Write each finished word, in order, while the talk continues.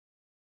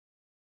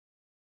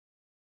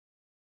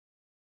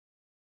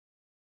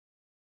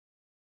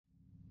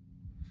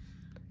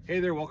Hey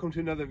there, welcome to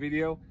another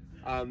video.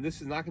 This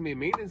is not going to be a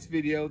maintenance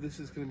video, this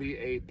is going to be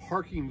a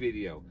parking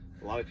video.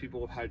 A lot of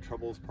people have had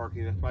troubles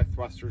parking with my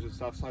thrusters and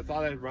stuff, so I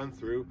thought I'd run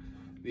through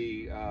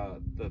the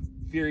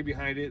theory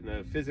behind it and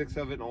the physics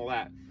of it and all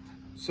that.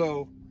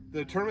 So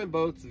the tournament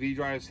boats, the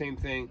V-Drive, same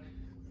thing.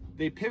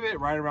 They pivot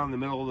right around the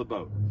middle of the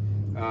boat.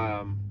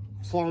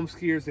 Slalom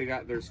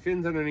skiers, there's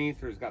fins underneath,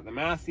 there's got the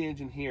mast, the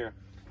engine here,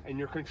 and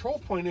your control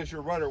point is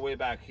your rudder way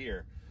back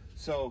here.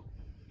 So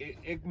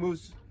it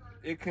moves,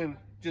 it can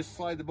just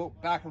slide the boat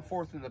back and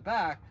forth in the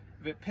back.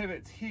 If it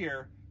pivots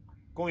here,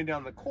 going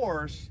down the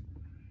course,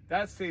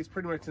 that stays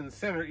pretty much in the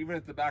center, even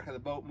if the back of the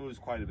boat moves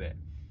quite a bit.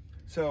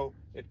 So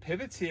it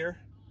pivots here.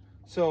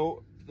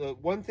 So the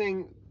one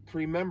thing to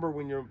remember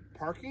when you're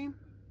parking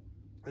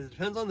is it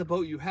depends on the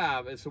boat you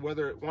have as to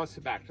whether it wants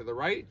to back to the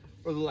right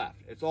or the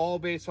left. It's all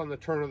based on the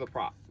turn of the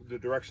prop, the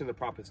direction the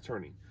prop is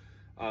turning.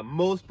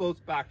 Most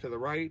boats back to the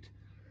right.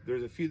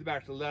 There's a few that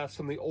back to the left.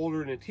 Some of the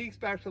older Nautiques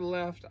back to the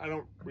left. I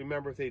don't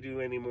remember if they do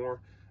anymore.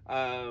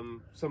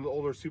 Some of the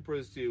older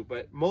Supras do,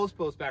 but most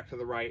boats back to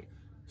the right.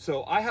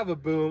 So I have a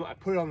boom. I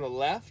put it on the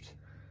left.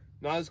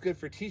 Not as good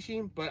for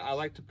teaching, but I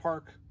like to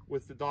park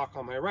with the dock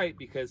on my right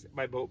because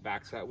my boat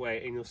backs that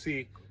way. And you'll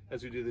see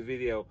as we do the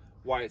video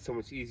why it's so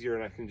much easier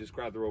and I can just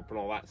grab the rope and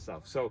all that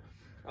stuff. So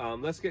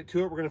let's get to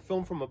it. We're going to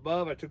film from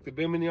above. I took the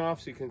bimini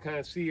off so you can kind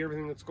of see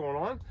everything that's going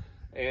on.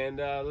 And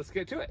let's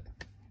get to it.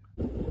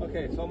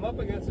 Okay, so I'm up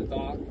against the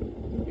dock,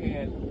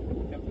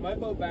 and if my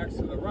boat backs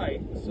to the right,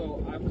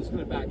 so I'm just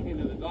going to back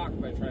into the dock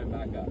if I try and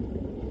back up.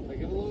 So I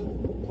give a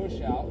little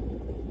push out.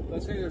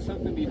 Let's say there's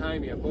something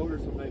behind me, a boat or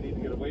something I need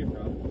to get away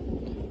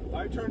from. If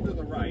I turn to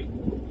the right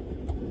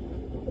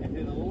and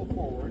hit a little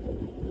forward,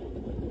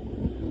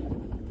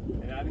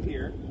 and out of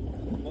here,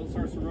 the boat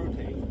starts to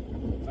rotate.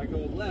 If I go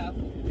left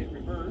and hit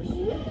reverse, the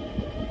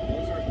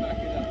boat starts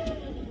backing up.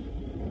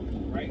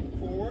 Right,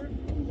 forward.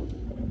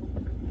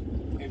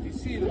 If you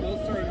see, the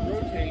boat started to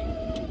rotate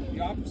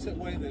the opposite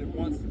way that it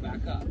wants to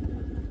back up.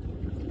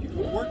 You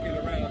can work it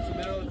around. So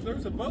now if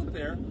there's a boat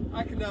there,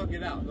 I can now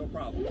get out, no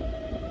problem.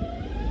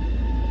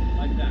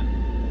 Like that.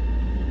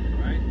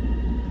 Right?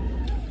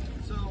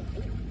 So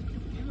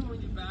even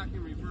when you back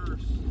in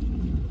reverse,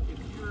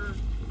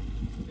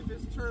 if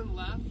it's turned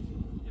left,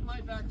 it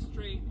might back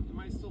straight, it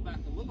might still back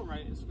a little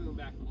right, it's going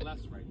back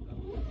less right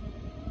though.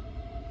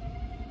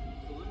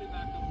 So let me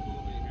back up a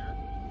little bit here.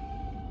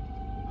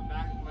 I'm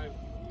back, my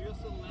wheel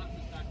to the left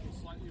is backing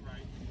slightly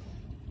right.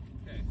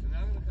 Okay, so now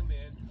I'm going to come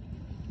in.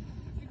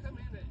 If you come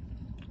in at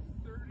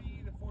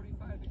 30 to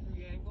 45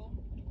 degree angle,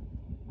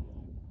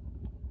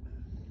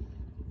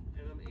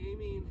 and I'm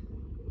aiming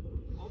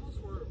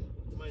almost where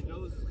my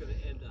nose is going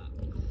to end up.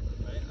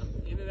 Right?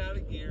 I'm in and out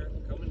of gear,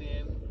 coming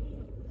in,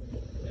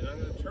 and I'm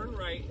going to turn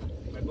right.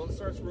 My boat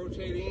starts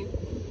rotating.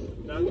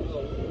 Now I'm going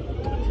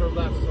to turn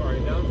left, sorry.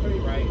 Now I'm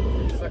turning right,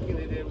 sucking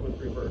it in with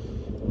reverse.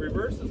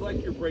 Reverse is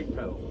like your brake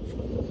pedal.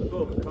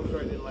 Boom, it comes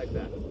right in like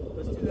that.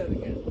 Let's do that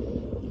again.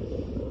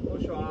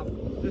 Push off.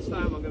 This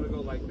time I'm going to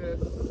go like this.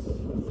 Same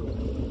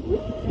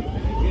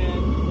thing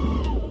again.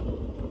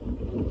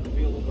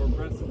 Be a little more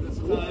aggressive this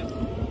time.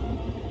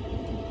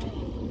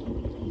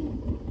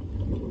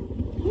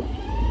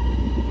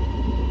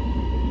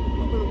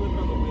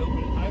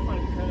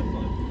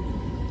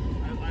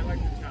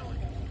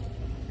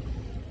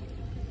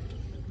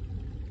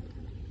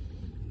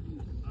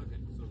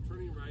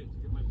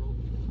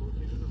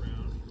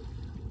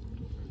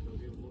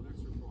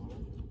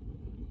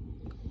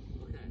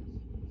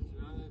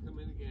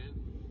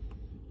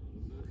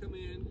 Come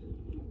in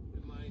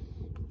at my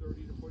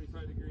 30 to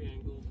 45 degree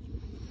angle.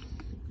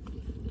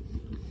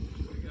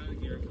 I got it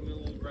here. Come in a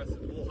little aggressive,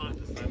 a little hot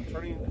this time.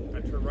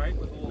 I turn right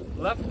with a little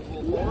left, with a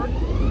little forward,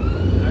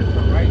 and I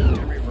turn right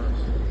and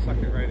reverse. Suck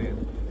it right in.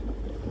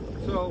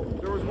 So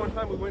there was one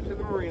time we went to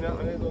the marina. I'm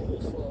going to go a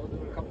little slow, do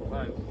it a couple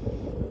times.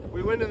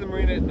 We went to the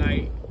marina at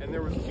night, and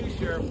there was two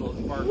sheriff boats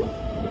parked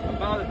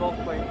about a boat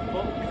length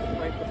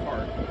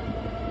apart.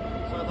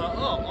 So I thought,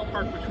 oh, I'll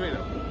park between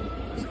them.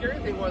 The scary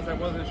thing was I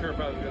wasn't sure if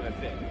I was going to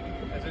fit.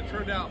 As it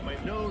turned out, my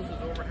nose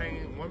was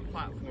overhanging one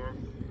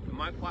platform, and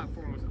my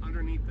platform was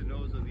underneath the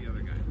nose of the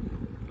other guy.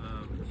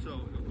 So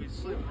we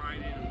slid right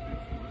in,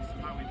 and this is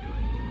how we do it.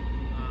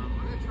 I'm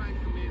going to try and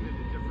come in at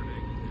a different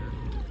angle here.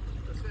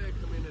 Let's say I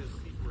come in at a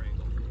steeper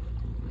angle.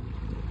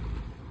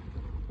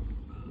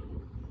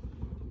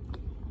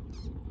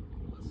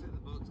 Let's say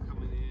the boat's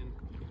coming in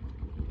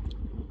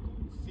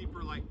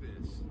steeper like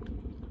this,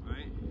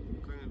 right?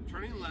 So I'm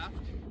turning left.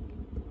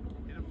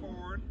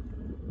 Forward.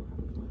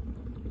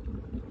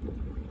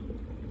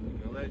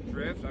 Let it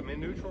drift. I'm in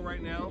neutral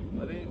right now.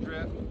 Letting it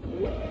drift.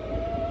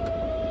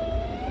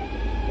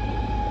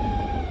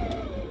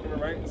 Turn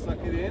right and suck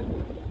it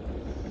in.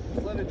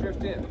 Just let it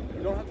drift in.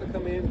 You don't have to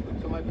come in.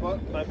 So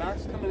my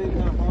back's coming in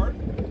kind of hard.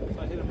 So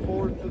I hit it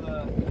forward to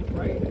the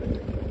right.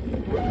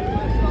 Rotate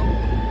myself.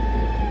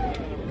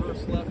 And then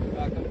reverse left and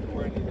back up to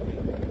where I need to be.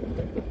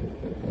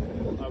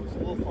 I was a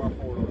little far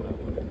forward on that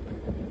one.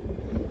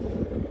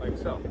 Like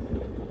so.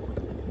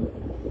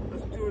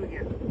 Let's do it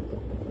again.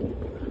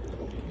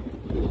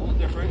 A little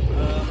different.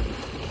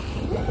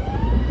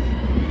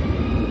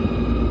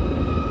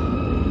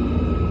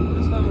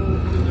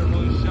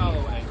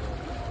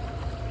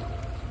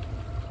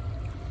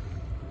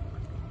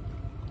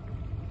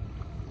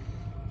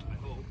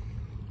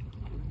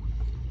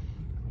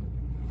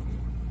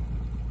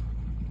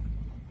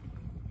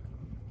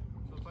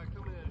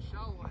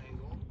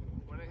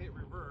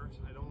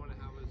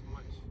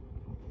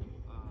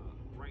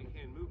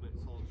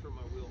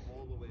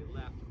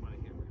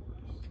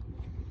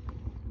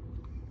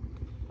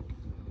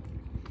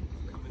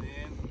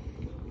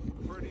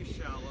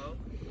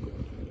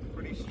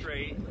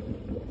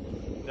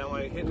 Now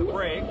when I hit the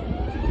brake,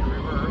 since you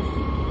reverse,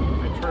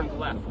 I turned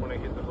left when I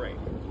hit the brake.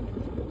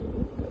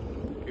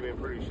 Came in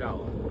pretty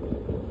shallow.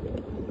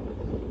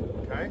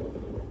 Okay?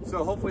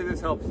 So hopefully this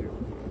helps you.